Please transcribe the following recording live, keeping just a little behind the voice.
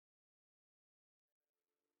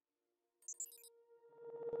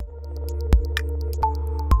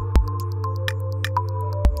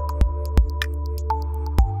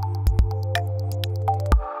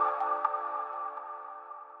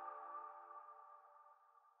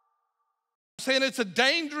saying it's a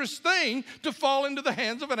dangerous thing to fall into the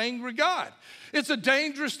hands of an angry God. It's a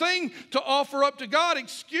dangerous thing to offer up to God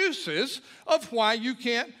excuses of why you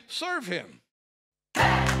can't serve Him.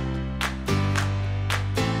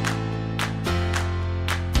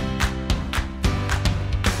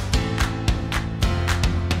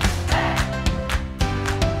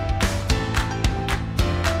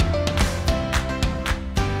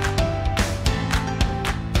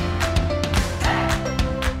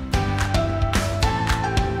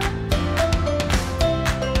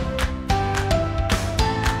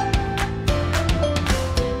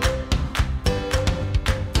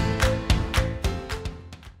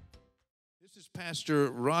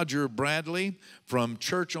 Pastor Rodger Bradley from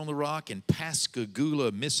Church on the Rock in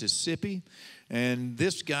Pascagoula, Mississippi. And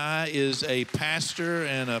this guy is a pastor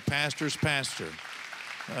and a pastor's pastor.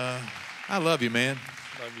 I love you, man.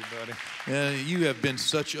 Love you, buddy. You have been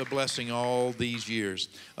such a blessing all these years.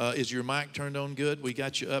 Is your mic turned on good? We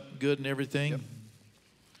got you up good and everything? Yep.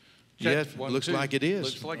 Yes, One, looks two. like it is.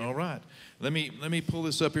 Looks like all right. Let me pull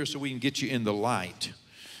this up here so we can get you in the light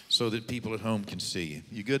so that people at home can see you.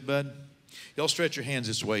 You good, bud? Y'all stretch your hands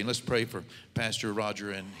this way and let's pray for Pastor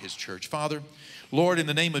Rodger and his church. Father, Lord, in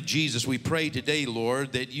the name of Jesus, we pray today,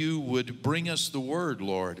 Lord, that you would bring us the word,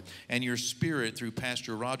 Lord, and your spirit through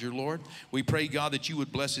Pastor Rodger, Lord. We pray, God, that you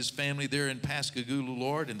would bless his family there in Pascagoula,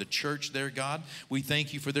 Lord, and the church there, God. We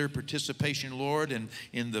thank you for their participation, Lord, and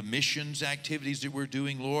in the missions activities that we're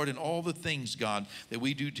doing, Lord, and all the things, God, that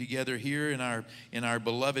we do together here in our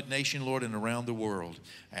beloved nation, Lord, and around the world.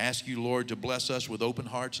 I ask you, Lord, to bless us with open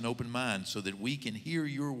hearts and open minds so that we can hear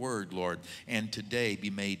your word, Lord, and today be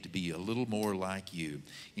made to be a little more like you.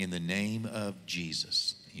 In the name of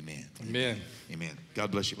Jesus, amen. Amen. Amen.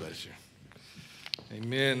 God bless you, buddy.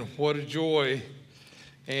 Amen. What a joy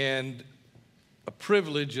and a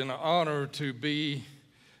privilege and an honor to be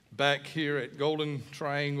back here at Golden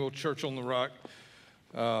Triangle Church on the Rock.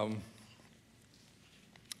 I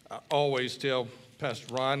always tell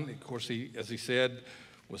Pastor Ron, of course, he, as he said,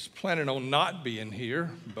 was planning on not being here,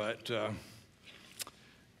 but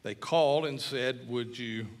they called and said, would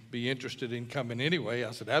you be interested in coming anyway?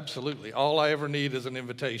 I said, absolutely. All I ever need is an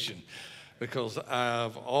invitation, because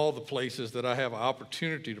of all the places that I have an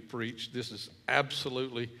opportunity to preach, this is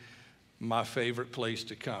absolutely my favorite place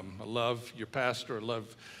to come. I love your pastor. I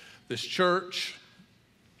love this church.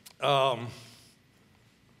 Woman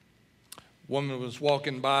was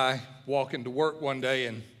walking to work one day,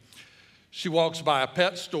 and she walks by a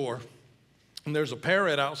pet store, and there's a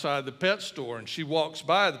parrot outside the pet store, and she walks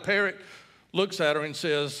by. The parrot looks at her and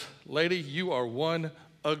says, "Lady, you are one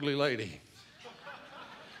ugly lady."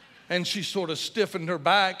 And she sort of stiffened her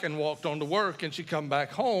back and walked on to work, and she come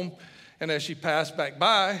back home, and as she passed back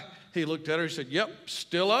by, he looked at her and said, "Yep,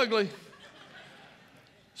 still ugly."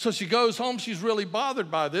 So she goes home. She's really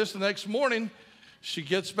bothered by this. The next morning, she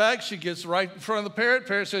gets back, she gets right in front of the parrot.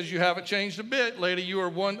 Parrot says, "You haven't changed a bit, lady. You are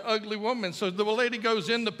one ugly woman." So the lady goes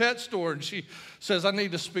in the pet store and she says, "I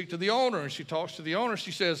need to speak to the owner." And she talks to the owner.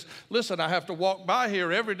 She says, "Listen, I have to walk by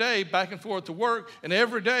here every day back and forth to work. And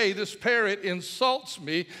every day this parrot insults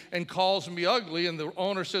me and calls me ugly." And the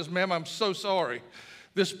owner says, "Ma'am, I'm so sorry.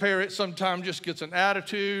 This parrot sometimes just gets an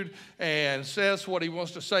attitude and says what he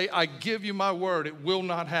wants to say. I give you my word, it will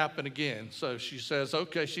not happen again." So she says,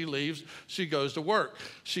 okay, she leaves. She goes to work.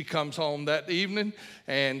 She comes home that evening,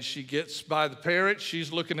 and she gets by the parrot.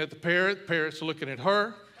 She's looking at the parrot. The parrot's looking at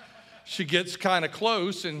her. She gets kind of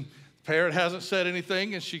close, and the parrot hasn't said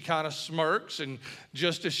anything, and she kind of smirks. And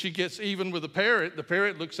just as she gets even with the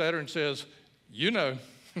parrot looks at her and says, "You know."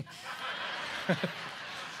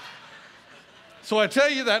 So I tell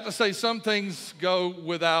you that to say some things go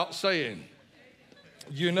without saying,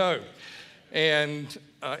 you know. And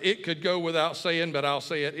it could go without saying, but I'll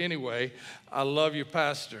say it anyway. I love your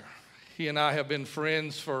pastor. He and I have been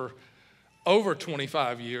friends for over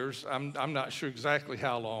 25 years. I'm not sure exactly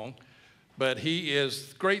how long, but he is,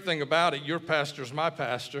 the great thing about it, your pastor's my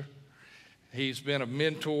pastor. He's been a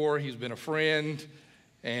mentor. He's been a friend.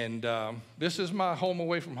 And this is my home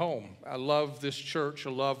away from home. I love this church.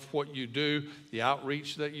 I love what you do, the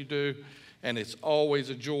outreach that you do, and it's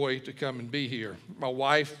always a joy to come and be here. My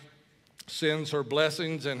wife sends her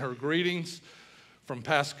blessings and her greetings from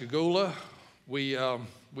Pascagoula. We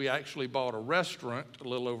actually bought a restaurant a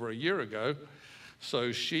little over a year ago,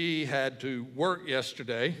 so she had to work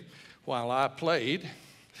yesterday while I played,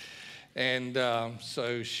 and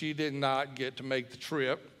so she did not get to make the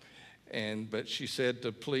trip. But she said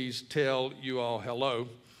to please tell you all hello.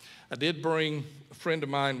 I did bring a friend of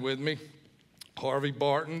mine with me. Harvey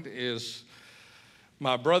Barton is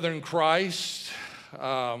my brother in Christ.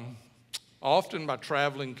 often my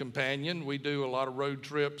traveling companion. We do a lot of road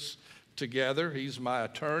trips together. He's my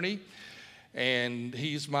attorney, and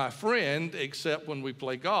he's my friend, except when we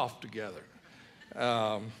play golf together.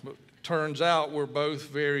 Turns out we're both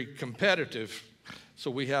very competitive, so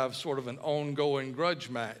we have sort of an ongoing grudge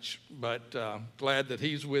match, but glad that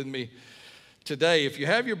he's with me today. If you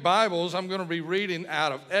have your Bibles, I'm going to be reading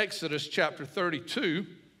out of Exodus chapter 32.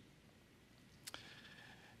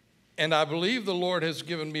 And I believe the Lord has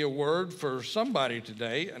given me a word for somebody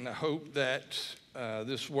today, and I hope that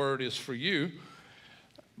this word is for you.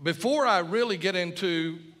 Before I really get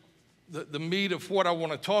into the meat of what I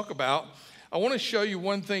want to talk about, I want to show you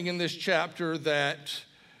one thing in this chapter that,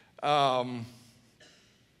 well,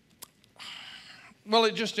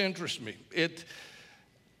 it just interests me.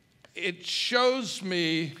 It shows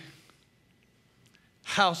me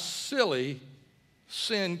how silly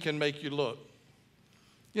sin can make you look.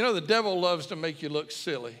 You know, the devil loves to make you look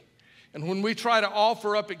silly. And when we try to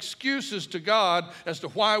offer up excuses to God as to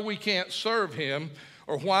why we can't serve him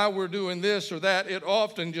or why we're doing this or that, it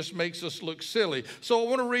often just makes us look silly. So I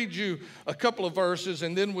want to read you a couple of verses,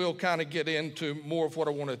 and then we'll kind of get into more of what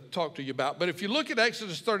I want to talk to you about. But if you look at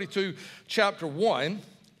Exodus 32, chapter 1,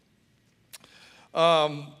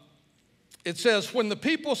 it says, when the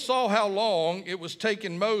people saw how long it was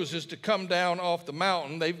taking Moses to come down off the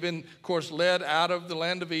mountain, they've been, of course, led out of the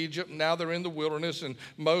land of Egypt, and now they're in the wilderness, and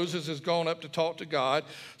Moses has gone up to talk to God.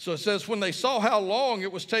 So it says, when they saw how long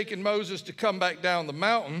it was taking Moses to come back down the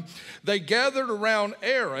mountain, they gathered around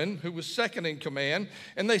Aaron, who was second in command,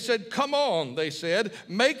 and they said, come on, they said,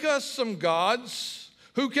 make us some gods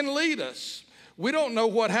who can lead us. We don't know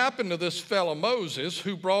what happened to this fellow Moses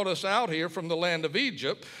who brought us out here from the land of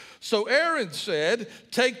Egypt. So Aaron said,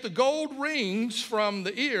 take the gold rings from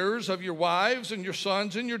the ears of your wives and your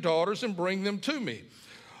sons and your daughters and bring them to me.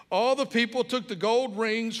 All the people took the gold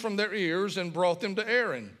rings from their ears and brought them to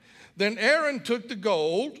Aaron. Then Aaron took the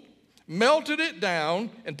gold, melted it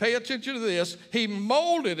down, and pay attention to this, he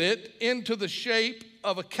molded it into the shape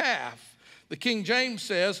of a calf. The King James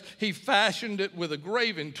says he fashioned it with a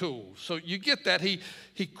graving tool. So you get that. He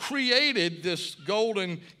created this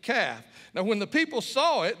golden calf. Now, when the people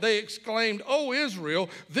saw it, they exclaimed, "O Israel,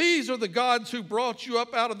 these are the gods who brought you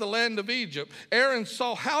up out of the land of Egypt." Aaron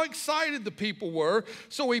saw how excited the people were,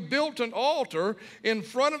 so he built an altar in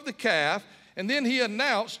front of the calf, and then he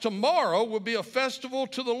announced, tomorrow will be a festival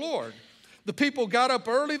to the Lord. The people got up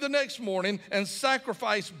early the next morning and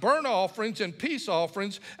sacrificed burnt offerings and peace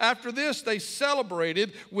offerings. After this, they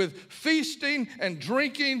celebrated with feasting and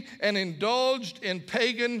drinking and indulged in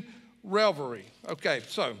pagan revelry. Okay,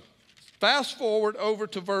 so fast forward over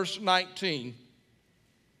to verse 19.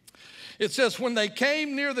 It says, when they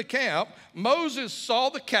came near the camp, Moses saw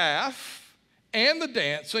the calf and the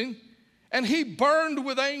dancing, and he burned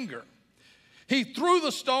with anger. He threw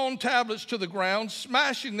the stone tablets to the ground,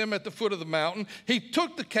 smashing them at the foot of the mountain. He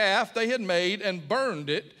took the calf they had made and burned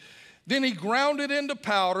it. Then he ground it into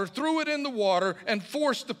powder, threw it in the water, and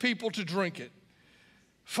forced the people to drink it.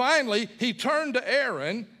 Finally, he turned to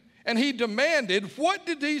Aaron and he demanded, what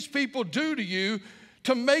did these people do to you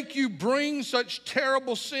to make you bring such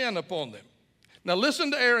terrible sin upon them? Now listen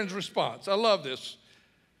to Aaron's response. I love this.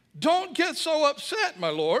 Don't get so upset, my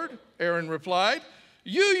lord, Aaron replied.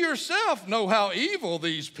 You yourself know how evil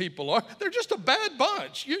these people are. They're just a bad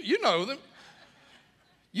bunch. You know them.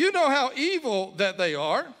 You know how evil that they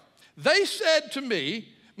are. They said to me,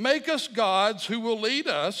 make us gods who will lead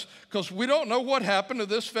us, because we don't know what happened to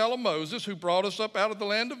this fellow Moses who brought us up out of the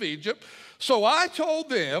land of Egypt. So I told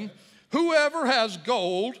them, whoever has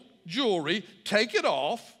gold, jewelry, take it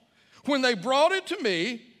off. When they brought it to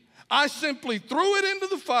me, I simply threw it into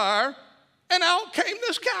the fire, and out came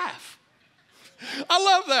this calf. I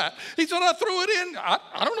love that. He said, I threw it in.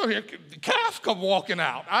 I don't know, the calf come walking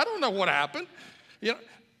out. I don't know what happened. You know,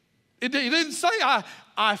 he didn't say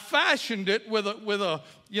I fashioned it with a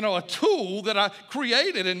tool that I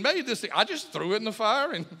created and made this thing. I just threw it in the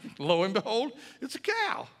fire, and lo and behold, it's a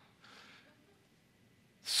cow.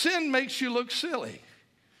 Sin makes you look silly.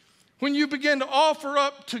 When you begin to offer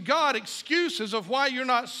up to God excuses of why you're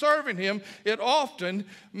not serving him, it often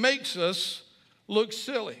makes us look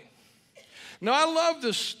silly. Now, I love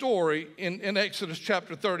this story in Exodus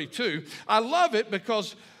chapter 32. I love it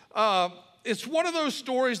because it's one of those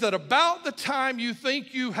stories that about the time you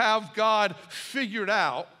think you have God figured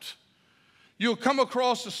out, you'll come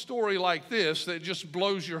across a story like this that just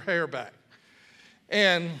blows your hair back.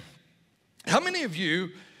 And how many of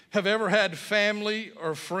you have ever had family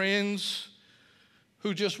or friends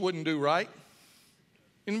who just wouldn't do right?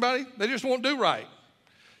 Anybody? They just won't do right.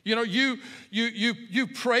 You know, you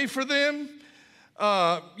pray for them.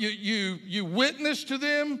 you witness to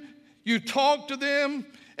them, you talk to them.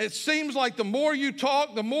 It seems like the more you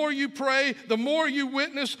talk, the more you pray, the more you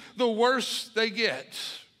witness, the worse they get,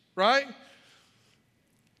 right?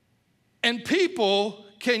 And people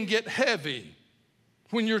can get heavy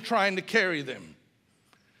when you're trying to carry them.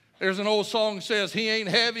 There's an old song that says, he ain't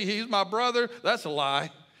heavy, he's my brother. That's a lie.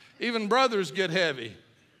 Even brothers get heavy,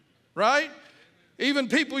 right? Even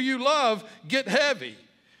people you love get heavy,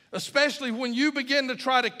 especially when you begin to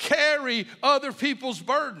try to carry other people's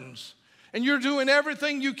burdens. And you're doing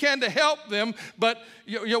everything you can to help them. But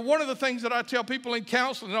one of the things that I tell people in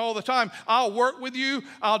counseling all the time, I'll work with you,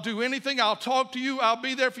 I'll do anything, I'll talk to you, I'll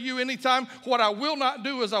be there for you anytime. What I will not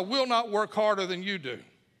do is I will not work harder than you do.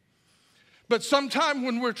 But sometime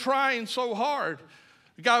when we're trying so hard,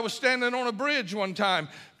 a guy was standing on a bridge one time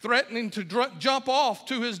threatening to jump off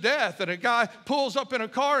to his death, and a guy pulls up in a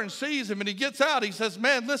car and sees him, and he gets out. He says,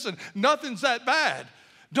 man, listen, nothing's that bad.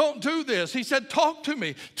 Don't do this. He said, talk to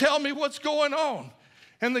me. Tell me what's going on.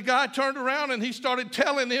 And the guy turned around and he started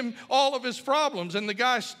telling him all of his problems. And the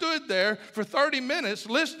guy stood there for 30 minutes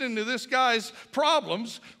listening to this guy's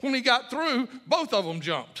problems. When he got through, both of them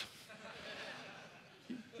jumped.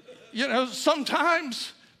 You know,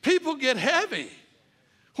 sometimes people get heavy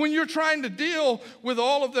when you're trying to deal with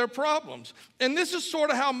all of their problems. And this is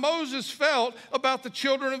sort of how Moses felt about the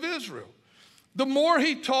children of Israel. The more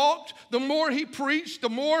he talked, the more he preached, the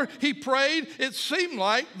more he prayed, it seemed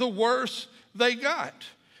like the worse they got.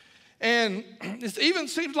 And it even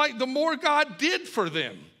seems like the more God did for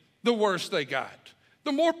them, the worse they got.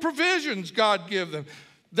 The more provisions God gave them,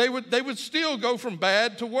 they would still go from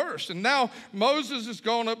bad to worse. And now Moses has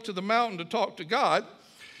gone up to the mountain to talk to God.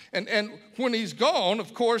 And when he's gone,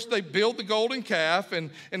 of course, they build the golden calf.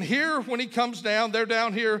 And here, when he comes down, they're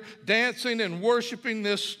down here dancing and worshiping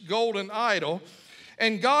this golden idol.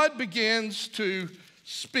 And God begins to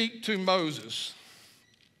speak to Moses.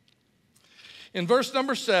 In verse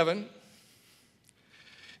number 7,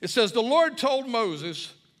 it says, the Lord told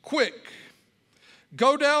Moses, quick,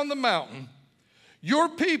 go down the mountain. Your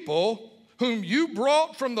people, whom you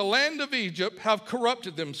brought from the land of Egypt, have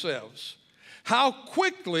corrupted themselves. How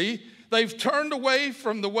quickly they've turned away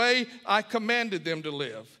from the way I commanded them to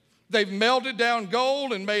live. They've melted down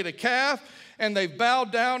gold and made a calf, and they've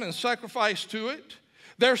bowed down and sacrificed to it.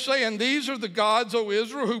 They're saying, these are the gods, O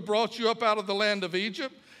Israel, who brought you up out of the land of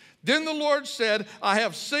Egypt. Then the Lord said, I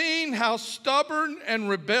have seen how stubborn and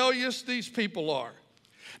rebellious these people are.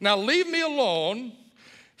 Now leave me alone,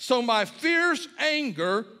 so my fierce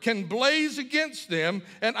anger can blaze against them,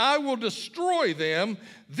 and I will destroy them.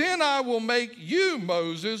 Then I will make you,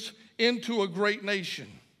 Moses, into a great nation.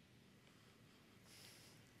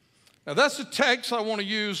 Now that's the text I want to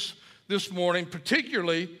use this morning,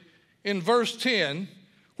 particularly in verse 10,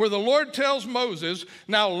 where the Lord tells Moses,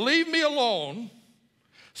 now leave me alone,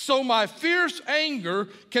 so my fierce anger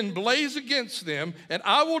can blaze against them, and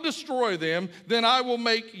I will destroy them. Then I will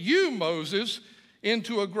make you, Moses,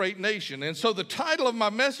 into a great nation. And so the title of my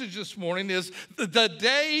message this morning is, The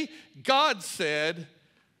Day God Said,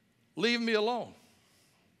 Leave Me Alone.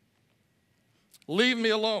 Leave me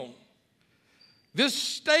alone. This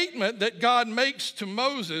statement that God makes to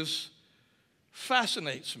Moses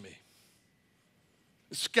fascinates me.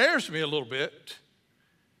 It scares me a little bit,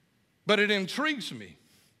 but it intrigues me.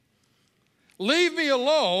 Leave me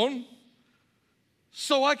alone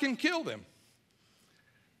so I can kill them.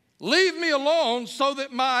 Leave me alone so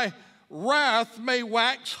that my wrath may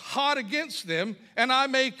wax hot against them and I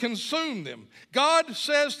may consume them. God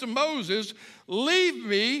says to Moses, leave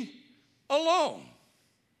me alone.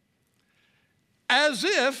 As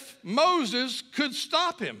if Moses could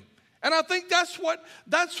stop him. And I think that's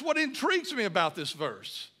what intrigues me about this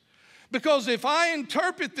verse. Because if I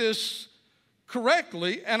interpret this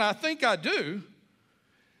correctly, and I think I do,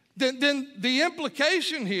 then the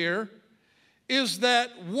implication here is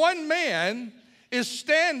that one man is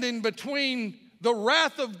standing between the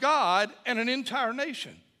wrath of God and an entire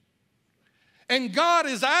nation. And God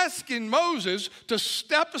is asking Moses to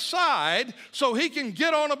step aside so he can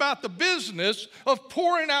get on about the business of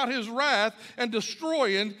pouring out his wrath and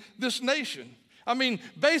destroying this nation. I mean,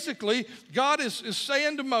 basically, God is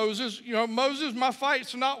saying to Moses, you know, Moses, my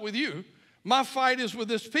fight's not with you. My fight is with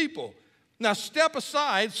this people. Now step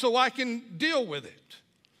aside so I can deal with it.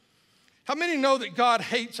 How many know that God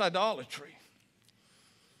hates idolatry?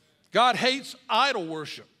 God hates idol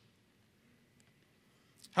worship.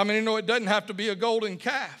 How many know it doesn't have to be a golden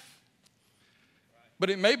calf? But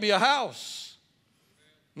it may be a house,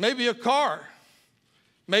 maybe a car,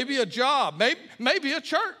 maybe a job, maybe a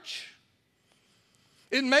church.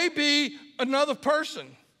 It may be another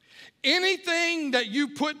person. Anything that you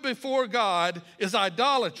put before God is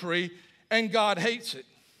idolatry, and God hates it.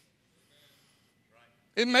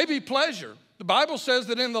 It may be pleasure. The Bible says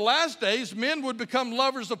that in the last days, men would become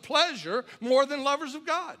lovers of pleasure more than lovers of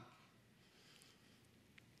God.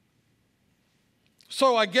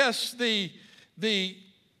 So I guess the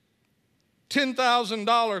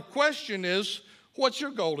 $10,000 question is, what's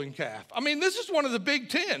your golden calf? I mean, this is one of the big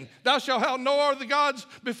 10. Thou shalt have no other gods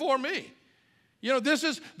before me. You know, this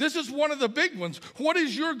is one of the big ones. What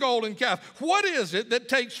is your golden calf? What is it that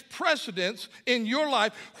takes precedence in your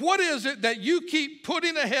life? What is it that you keep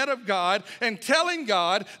putting ahead of God and telling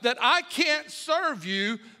God that I can't serve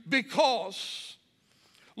you because,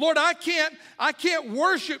 Lord, I can't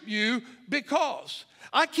worship you because,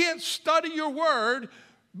 I can't study your word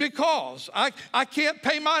because, I can't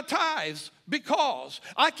pay my tithes because,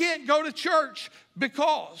 I can't go to church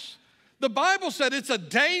because. The Bible said it's a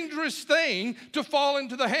dangerous thing to fall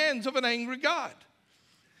into the hands of an angry God.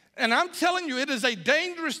 And I'm telling you, it is a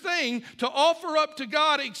dangerous thing to offer up to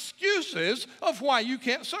God excuses of why you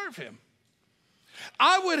can't serve him.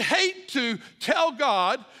 I would hate to tell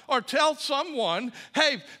God or tell someone,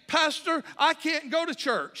 hey, Pastor, I can't go to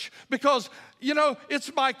church because, you know,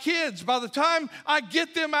 it's my kids. By the time I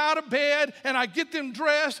get them out of bed and I get them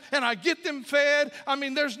dressed and I get them fed, I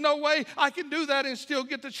mean, there's no way I can do that and still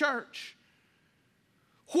get to church.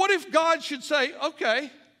 What if God should say,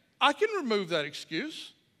 okay, I can remove that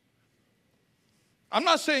excuse? I'm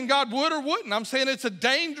not saying God would or wouldn't. I'm saying it's a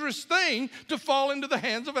dangerous thing to fall into the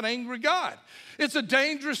hands of an angry God. It's a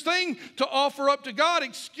dangerous thing to offer up to God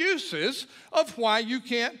excuses of why you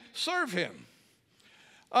can't serve him.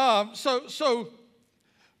 God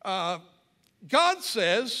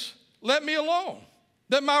says, let me alone,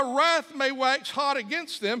 that my wrath may wax hot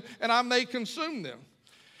against them and I may consume them.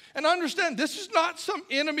 And understand, this is not some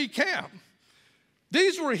enemy camp.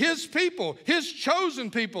 These were his people, his chosen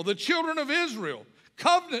people, the children of Israel,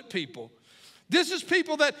 covenant people. This is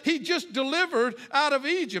people that he just delivered out of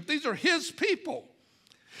Egypt. These are his people.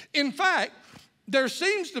 In fact, there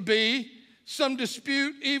seems to be some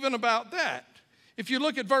dispute even about that. If you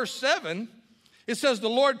look at verse 7, it says, the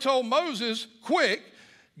Lord told Moses, quick,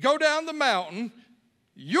 go down the mountain.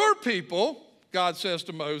 Your people, God says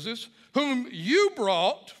to Moses, whom you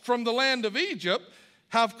brought from the land of Egypt,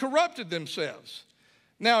 have corrupted themselves.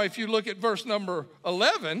 Now, if you look at verse number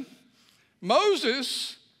 11,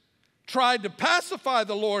 Moses tried to pacify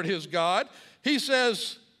the Lord his God. He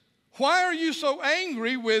says, why are you so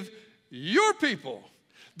angry with your people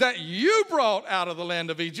that you brought out of the land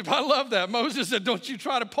of Egypt? I love that. Moses said, don't you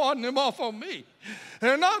try to pawn them off on me.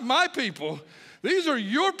 They're not my people. These are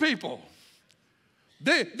your people.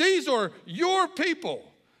 These are your people.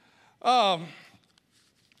 And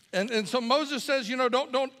so Moses says, you know,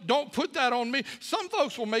 don't put that on me. Some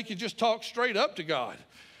folks will make you just talk straight up to God.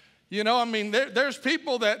 You know, I mean, there's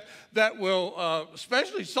people that will,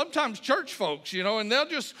 especially sometimes church folks, you know, and they'll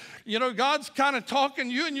just, you know, God's kind of talking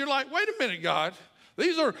to you and you're like, wait a minute, God.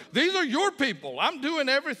 These are your people. I'm doing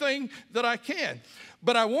everything that I can.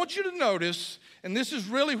 But I want you to notice, and this is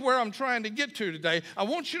really where I'm trying to get to today, I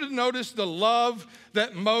want you to notice the love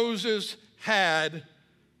that Moses had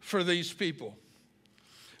for these people.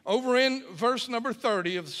 Over in verse number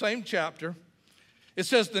 30 of the same chapter, it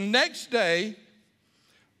says, the next day,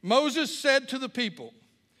 Moses said to the people,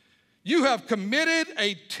 you have committed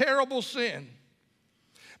a terrible sin,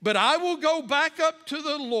 but I will go back up to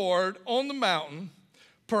the Lord on the mountain.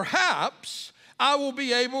 Perhaps I will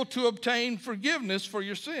be able to obtain forgiveness for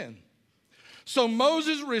your sin. So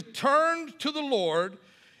Moses returned to the Lord,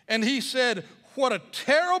 and he said, what a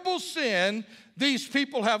terrible sin these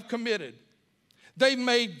people have committed. They've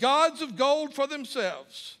made gods of gold for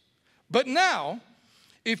themselves. But now,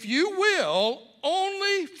 if you will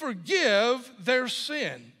only forgive their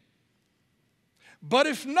sin, but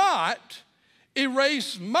if not,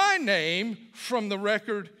 erase my name from the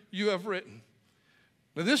record you have written.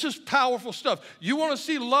 Now, this is powerful stuff. You want to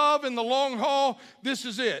see love in the long haul? This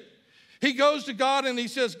is it. He goes to God and he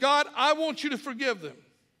says, God, I want you to forgive them.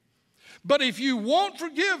 But if you won't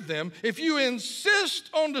forgive them, if you insist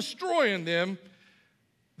on destroying them,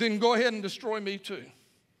 then go ahead and destroy me too,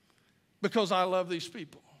 because I love these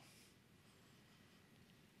people.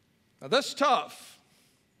 Now, that's tough.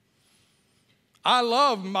 I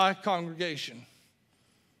love my congregation,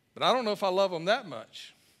 but I don't know if I love them that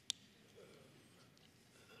much.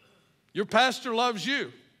 Your pastor loves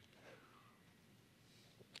you,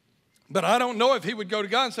 but I don't know if he would go to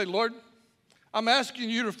God and say, Lord, I'm asking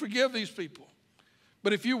you to forgive these people,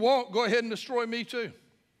 but if you won't, go ahead and destroy me too.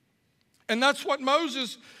 And that's what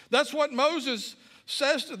Moses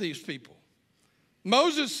says to these people.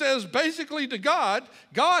 Moses says basically to God,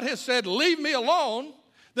 God has said, leave me alone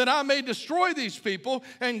that I may destroy these people.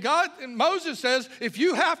 And Moses says, if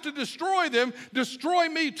you have to destroy them, destroy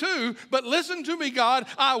me too. But listen to me, God,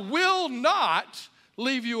 I will not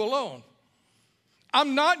leave you alone.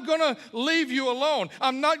 I'm not going to leave you alone.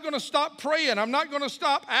 I'm not going to stop praying. I'm not going to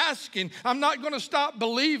stop asking. I'm not going to stop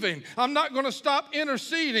believing. I'm not going to stop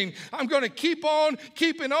interceding. I'm going to keep on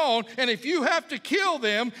keeping on. And if you have to kill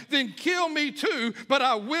them, then kill me too. But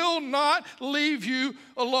I will not leave you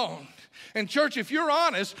alone. And church, if you're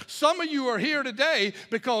honest, some of you are here today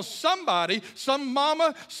because somebody, some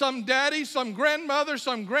mama, some daddy, some grandmother,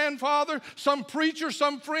 some grandfather, some preacher,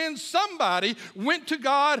 some friend, somebody went to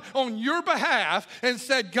God on your behalf and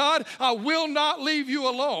said, God, I will not leave you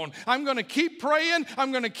alone. I'm going to keep praying.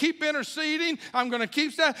 I'm going to keep interceding. I'm going to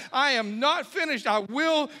keep that. I am not finished. I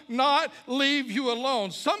will not leave you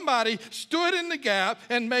alone. Somebody stood in the gap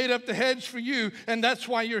and made up the hedge for you, and that's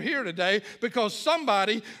why you're here today, because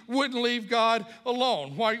somebody wouldn't leave God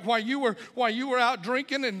alone. While you were out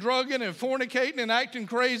drinking and drugging and fornicating and acting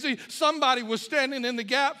crazy, somebody was standing in the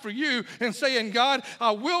gap for you and saying, God,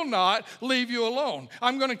 I will not leave you alone.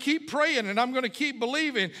 I'm going to keep praying, and I'm going to keep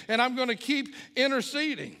believing, and I'm going to keep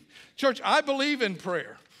interceding. Church, I believe in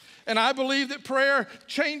prayer, and I believe that prayer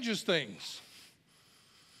changes things.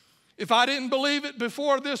 If I didn't believe it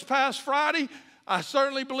before this past Friday, I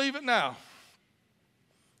certainly believe it now.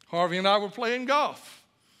 Harvey and I were playing golf.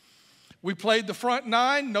 We played the front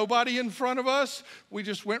nine, nobody in front of us. We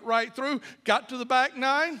just went right through, got to the back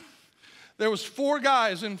nine. There was 4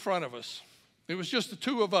 guys in front of us. It was just the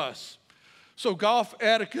 2 of us. So golf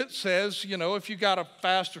etiquette says, you know, if you got a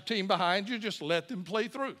faster team behind you, just let them play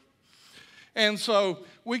through. And so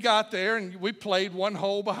we got there and we played 1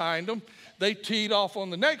 hole behind them. They teed off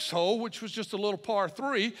on the next hole, which was just a little par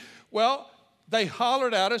 3. Well, they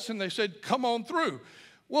hollered at us and they said, come on through.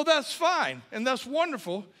 Well, that's fine and that's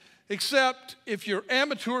wonderful. Except if you're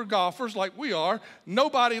amateur golfers like we are,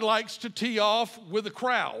 nobody likes to tee off with a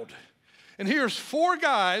crowd. And here's 4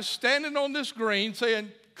 guys standing on this green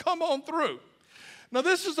saying, come on through. Now,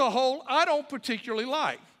 this is a hole I don't particularly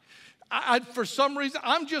like. For some reason,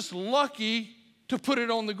 I'm just lucky to put it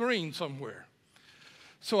on the green somewhere.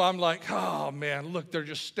 So I'm like, oh, man, look, they're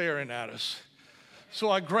just staring at us. So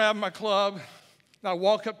I grab my club, and I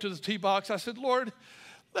walk up to the tee box. I said, Lord,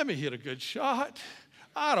 let me hit a good shot.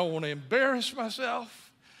 I don't want to embarrass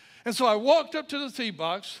myself. And so I walked up to the tee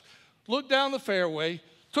box, looked down the fairway,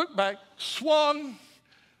 took back, swung,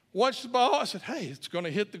 watched the ball. I said, hey, it's going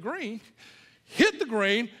to hit the green. Hit the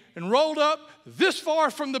green and rolled up this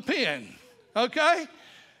far from the pin, okay?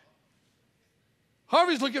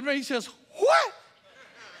 Harvey's looking at me. He says, what?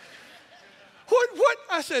 What?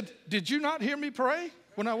 I said, did you not hear me pray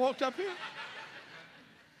when I walked up here?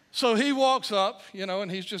 So he walks up, you know,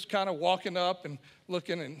 and he's just kind of walking up and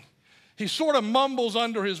looking, and he sort of mumbles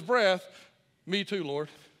under his breath, me too, Lord,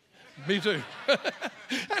 me too.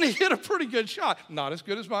 And he hit a pretty good shot. Not as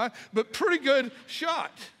good as mine, but pretty good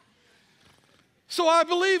shot. So I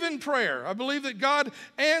believe in prayer. I believe that God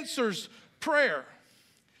answers prayer.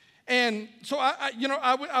 And so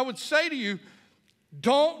I would say to you,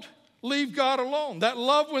 don't leave God alone. That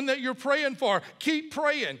loved one that you're praying for, keep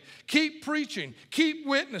praying, keep preaching, keep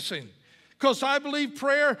witnessing. Because I believe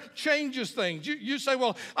prayer changes things. You say,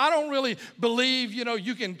 well, I don't really believe,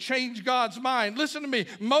 you can change God's mind. Listen to me.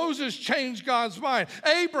 Moses changed God's mind.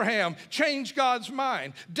 Abraham changed God's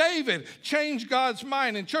mind. David changed God's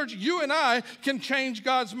mind. And church, you and I can change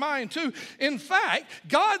God's mind too. In fact,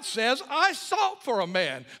 God says, I sought for a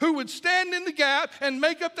man who would stand in the gap and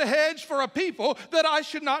make up the hedge for a people that I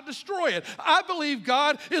should not destroy it. I believe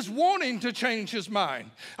God is wanting to change his mind.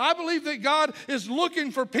 I believe that God is looking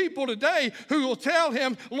for people today who will tell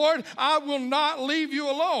him, Lord, I will not leave you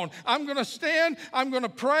alone. I'm going to stand, I'm going to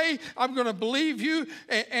pray, I'm going to believe you.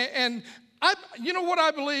 And you know what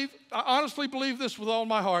I believe? I honestly believe this with all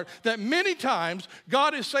my heart, that many times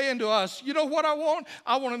God is saying to us, you know what I want?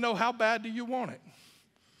 I want to know, how bad do you want it?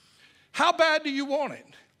 How bad do you want it?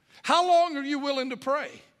 How long are you willing to pray?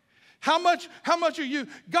 How much are you?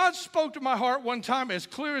 God spoke to my heart one time as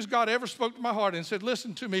clear as God ever spoke to my heart and said,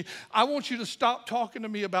 listen to me, I want you to stop talking to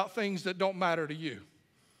me about things that don't matter to you.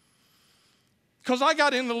 Because I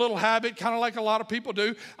got in the little habit, kind of like a lot of people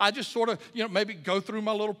do. I just sort of, maybe go through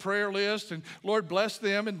my little prayer list and Lord, bless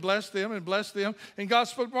them and bless them and bless them. And God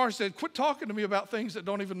spoke to my heart and said, quit talking to me about things that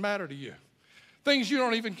don't even matter to you. Things you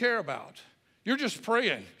don't even care about. You're just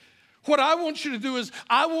praying. What I want you to do is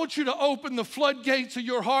I want you to open the floodgates of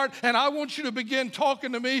your heart, and I want you to begin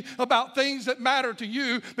talking to me about things that matter to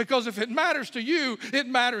you, because if it matters to you, it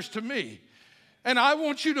matters to me. And I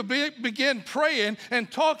want you to begin praying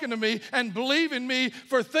and talking to me and believing me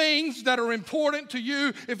for things that are important to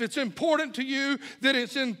you. If it's important to you, then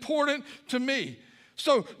it's important to me.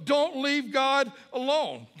 So don't leave God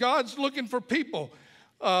alone. God's looking for people.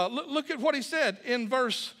 Look at what he said in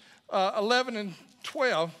verse 11 and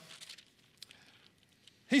 12.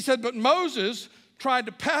 He said, but Moses tried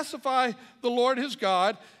to pacify the Lord his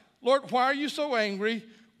God. Lord, why are you so angry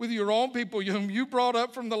with your own people, whom you brought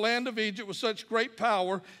up from the land of Egypt with such great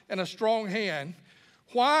power and a strong hand?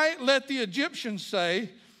 Why let the Egyptians say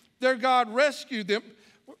their God rescued them?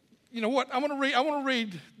 You know what? I want to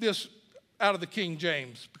read this out of the King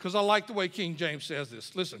James because I like the way King James says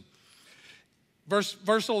this. Listen,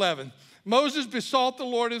 verse 11. Moses besought the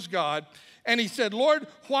Lord his God, and he said, Lord,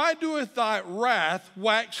 why doeth thy wrath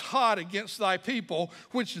wax hot against thy people,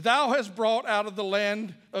 which thou hast brought out of the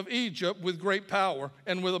land of Egypt with great power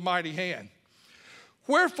and with a mighty hand?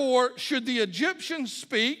 Wherefore should the Egyptians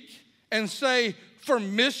speak and say, for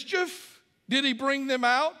mischief did he bring them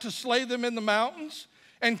out to slay them in the mountains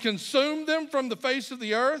and consume them from the face of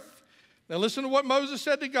the earth? Now listen to what Moses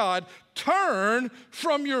said to God. Turn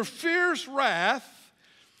from your fierce wrath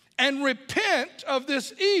and repent of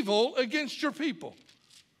this evil against your people.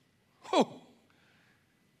 Who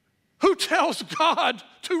tells God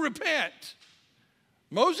to repent?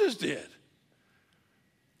 Moses did.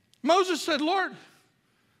 Moses said, Lord,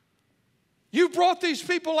 you brought these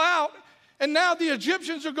people out, and now the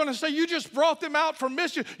Egyptians are going to say, you just brought them out for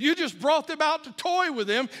mischief. You just brought them out to toy with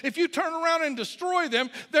them. If you turn around and destroy them,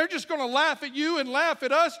 they're just going to laugh at you and laugh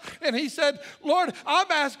at us. And he said, Lord, I'm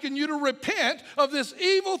asking you to repent of this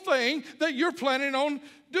evil thing that you're planning on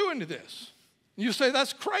doing to this. You say,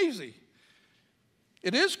 that's crazy.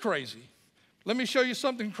 It is crazy. Let me show you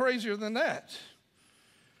something crazier than that.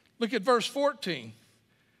 Look at verse 14.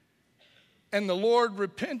 And the Lord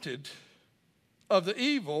repented of the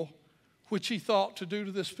evil which he thought to do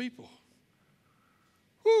to this people.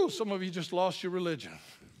 Whew, some of you just lost your religion.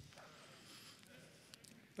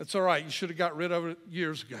 That's all right. You should have got rid of it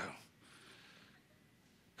years ago.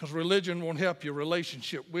 Because religion won't help your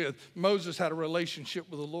relationship with. Moses had a relationship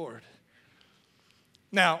with the Lord.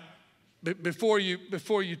 Now, before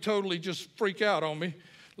you totally just freak out on me,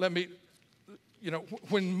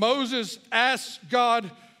 when Moses asked God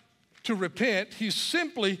to repent, he's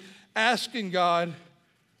simply asking God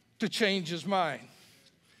to change his mind.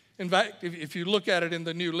 In fact, if you look at it in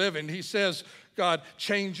the New Living, he says, God,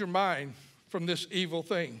 change your mind from this evil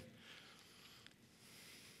thing.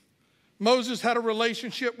 Moses had a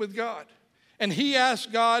relationship with God, and he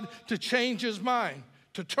asked God to change his mind,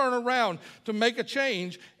 to turn around, to make a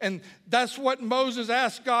change, and that's what Moses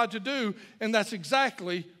asked God to do, and that's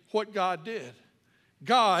exactly what God did.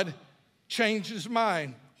 God changed his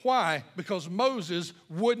mind. Why? Because Moses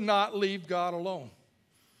would not leave God alone.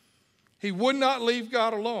 He would not leave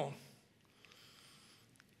God alone.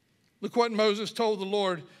 Look what Moses told the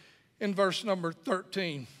Lord in verse number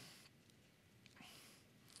 13.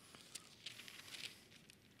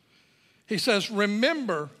 He says,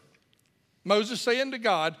 remember, Moses saying to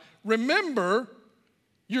God, remember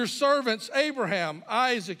your servants Abraham,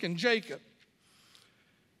 Isaac, and Jacob.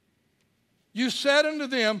 You said unto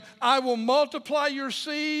them, I will multiply your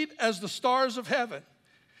seed as the stars of heaven.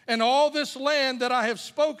 And all this land that I have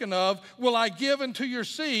spoken of will I give unto your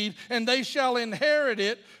seed, and they shall inherit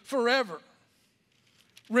it forever.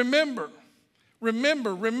 Remember,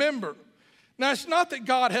 remember, remember. Now, it's not that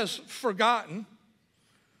God has forgotten,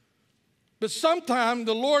 but sometimes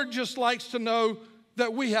the Lord just likes to know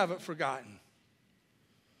that we haven't forgotten.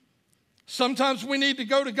 Sometimes we need to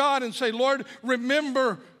go to God and say, Lord,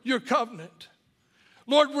 remember your covenant.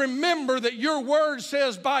 Lord, remember that your word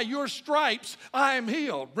says, by your stripes I am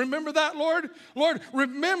healed. Remember that, Lord? Lord,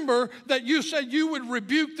 remember that you said you would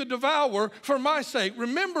rebuke the devourer for my sake.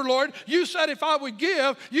 Remember, Lord, you said if I would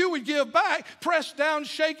give, you would give back, pressed down,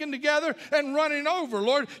 shaken together, and running over.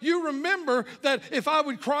 Lord, you remember that if I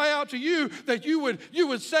would cry out to you, that you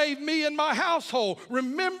would save me and my household.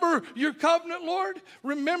 Remember your covenant, Lord?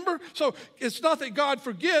 Remember? So it's not that God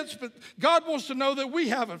forgets, but God wants to know that we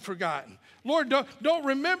haven't forgotten. Lord, don't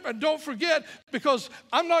remember, don't forget, because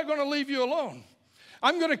I'm not going to leave you alone.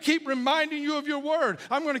 I'm going to keep reminding you of your word.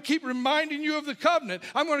 I'm going to keep reminding you of the covenant.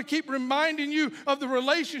 I'm going to keep reminding you of the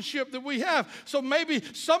relationship that we have. So maybe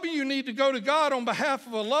some of you need to go to God on behalf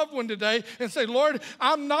of a loved one today and say, Lord,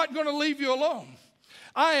 I'm not going to leave you alone.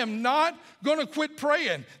 I am not going to quit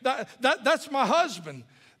praying. That's my husband.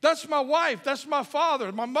 That's my wife. That's my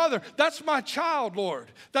father, my mother. That's my child, Lord.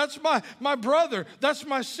 That's my brother. That's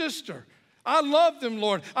my sister. I love them,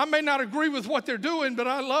 Lord. I may not agree with what they're doing, but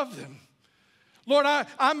I love them. Lord,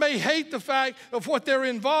 I may hate the fact of what they're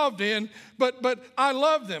involved in, but I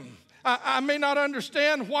love them. I may not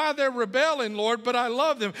understand why they're rebelling, Lord, but I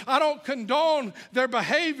love them. I don't condone their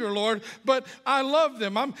behavior, Lord, but I love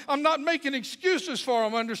them. I'm not making excuses for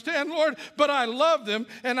them, understand, Lord, but I love them,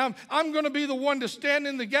 and I'm going to be the one to stand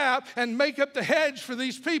in the gap and make up the hedge for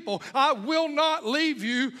these people. I will not leave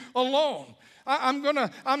you alone. I'm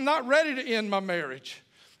not ready to end my marriage.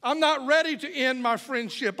 I'm not ready to end my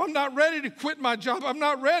friendship. I'm not ready to quit my job. I'm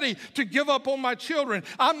not ready to give up on my children.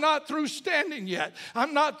 I'm not through standing yet.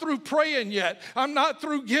 I'm not through praying yet. I'm not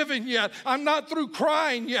through giving yet. I'm not through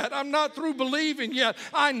crying yet. I'm not through believing yet.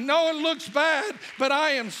 I know it looks bad, but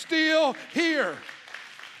I am still here.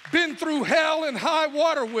 Been through hell and high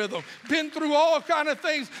water with them. Been through all kind of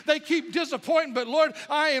things. They keep disappointing, but Lord,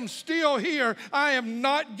 I am still here. I am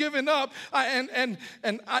not giving up. Even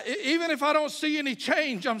if I don't see any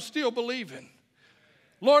change, I'm still believing.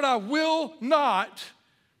 Lord, I will not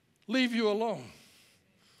leave you alone.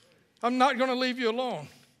 I'm not going to leave you alone.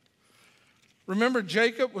 Remember,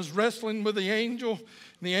 Jacob was wrestling with the angel, and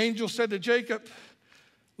the angel said to Jacob,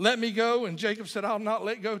 "Let me go." And Jacob said, "I'll not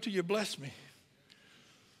let go till you bless me.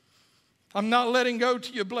 I'm not letting go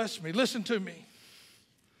till you bless me." Listen to me.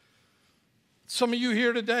 Some of you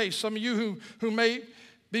here today, some of you who may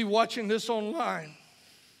be watching this online,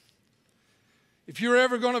 if you're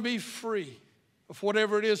ever going to be free of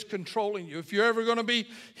whatever it is controlling you, if you're ever going to be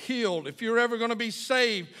healed, if you're ever going to be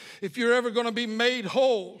saved, if you're ever going to be made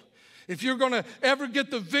whole, if you're going to ever get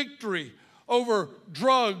the victory over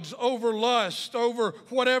drugs, over lust, over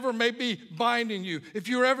whatever may be binding you, if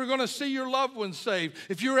you're ever going to see your loved ones saved,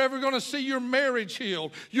 if you're ever going to see your marriage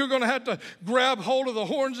healed, you're going to have to grab hold of the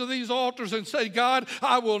horns of these altars and say, "God,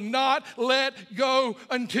 I will not let go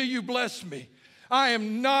until you bless me. I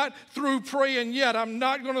am not through praying yet. I'm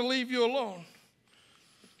not going to leave you alone."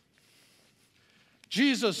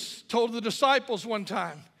 Jesus told the disciples one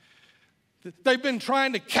time, they've been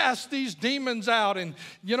trying to cast these demons out and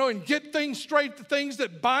get things straight, the things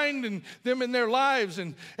that bind them in their lives,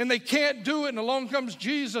 and they can't do it. And along comes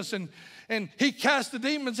Jesus, and he cast the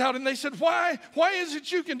demons out, and they said, why is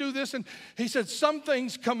it you can do this? And he said, some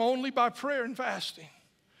things come only by prayer and fasting.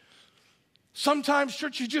 Sometimes,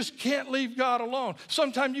 church, you just can't leave God alone.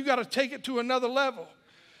 Sometimes you got to take it to another level.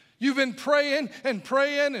 You've been praying and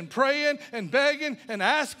praying and praying and begging and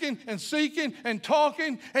asking and seeking and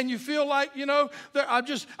talking, and you feel like,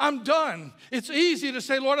 I'm done. It's easy to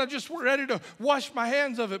say, "Lord, I'm just ready to wash my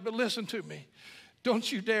hands of it." But listen to me.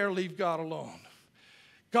 Don't you dare leave God alone.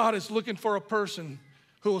 God is looking for a person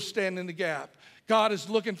who will stand in the gap. God is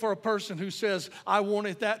looking for a person who says, "I want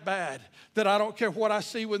it that bad, that I don't care what I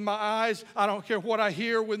see with my eyes. I don't care what I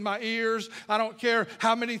hear with my ears. I don't care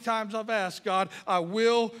how many times I've asked God. I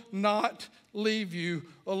will not leave you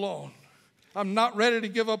alone." I'm not ready to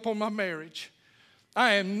give up on my marriage.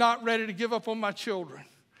 I am not ready to give up on my children.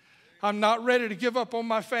 I'm not ready to give up on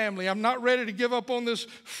my family. I'm not ready to give up on this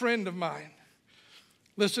friend of mine.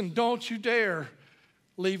 Listen, don't you dare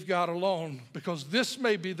leave God alone, because this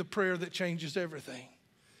may be the prayer that changes everything.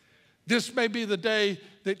 This may be the day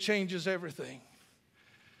that changes everything.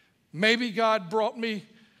 Maybe God brought me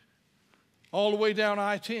all the way down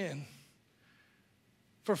I-10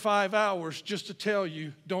 for 5 hours just to tell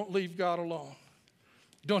you, don't leave God alone.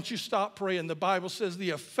 Don't you stop praying. The Bible says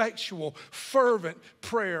the effectual, fervent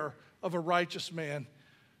prayer of a righteous man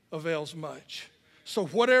avails much. So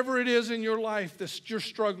whatever it is in your life that you're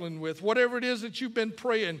struggling with, whatever it is that you've been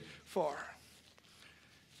praying for.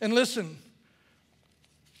 And listen,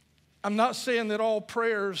 I'm not saying that all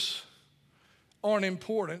prayers aren't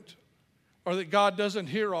important or that God doesn't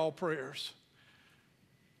hear all prayers.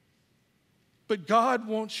 But God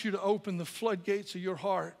wants you to open the floodgates of your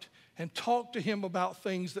heart and talk to Him about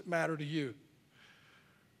things that matter to you.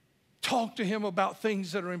 Talk to Him about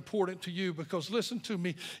things that are important to you, because listen to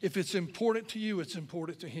me, if it's important to you, it's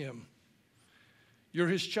important to Him. You're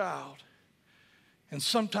His child. And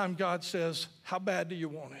sometimes God says, "How bad do you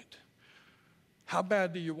want it? How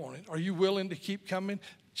bad do you want it? Are you willing to keep coming?"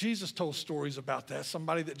 Jesus told stories about that.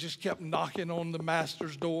 Somebody that just kept knocking on the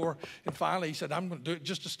master's door, and finally he said, "I'm going to do it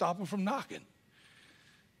just to stop them from knocking."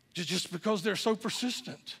 Just because they're so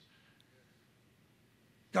persistent.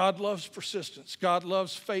 God loves persistence. God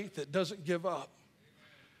loves faith that doesn't give up.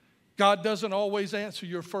 God doesn't always answer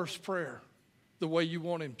your first prayer the way you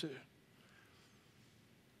want Him to.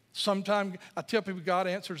 Sometimes, I tell people, God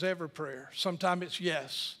answers every prayer. Sometimes it's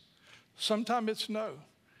yes. Sometimes it's no.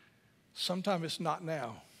 Sometimes it's not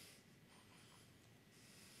now.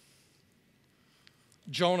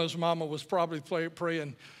 Jonah's mama was probably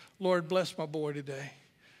praying, "Lord, bless my boy today.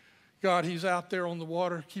 God, he's out there on the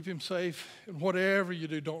water. Keep him safe. And whatever you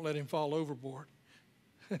do, don't let him fall overboard.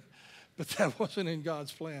 But that wasn't in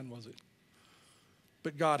God's plan, was it?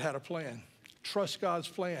 But God had a plan. Trust God's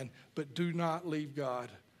plan, but do not leave God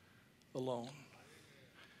alone.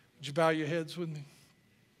 Would you bow your heads with me?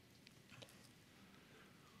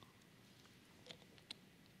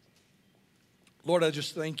 Lord, I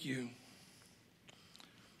just thank you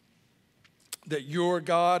that you're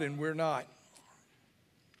God and we're not.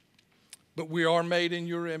 But we are made in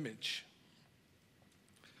your image.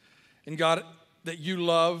 And God, that you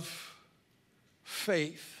love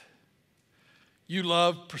faith. You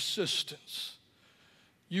love persistence.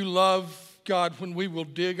 You love, God, when we will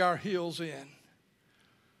dig our heels in.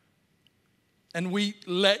 And we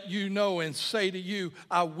let you know and say to you,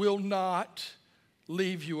 I will not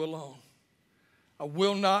leave you alone. I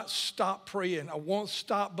will not stop praying. I won't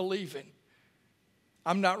stop believing.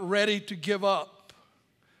 I'm not ready to give up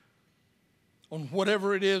on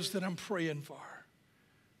whatever it is that I'm praying for,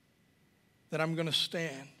 that I'm going to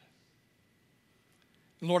stand.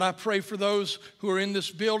 And Lord, I pray for those who are in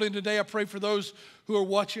this building today. I pray for those who are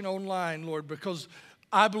watching online, Lord, because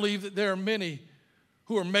I believe that there are many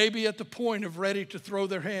who are maybe at the point of ready to throw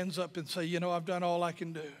their hands up and say, you know, I've done all I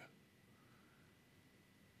can do.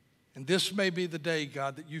 And this may be the day,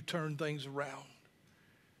 God, that you turn things around.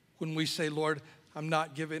 When we say, Lord, I'm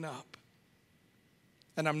not giving up.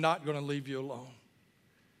 And I'm not going to leave you alone.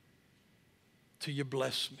 Till you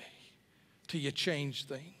bless me. Till you change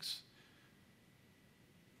things.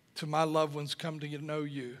 Till my loved ones come to know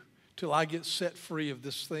you. Till I get set free of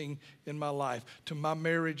this thing in my life. Till my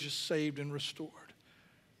marriage is saved and restored.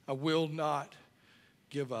 I will not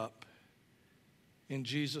give up. In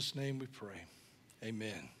Jesus' name we pray.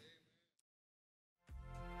 Amen.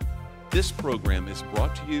 This program is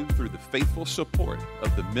brought to you through the faithful support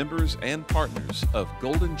of the members and partners of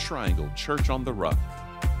Golden Triangle Church on the Rock.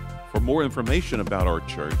 For more information about our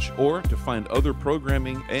church or to find other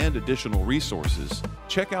programming and additional resources,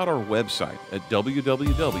 check out our website at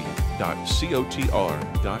www.cotr.com.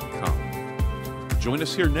 Join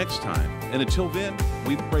us here next time, and until then,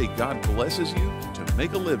 we pray God blesses you to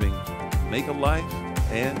make a living, make a life,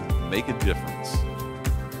 and make a difference.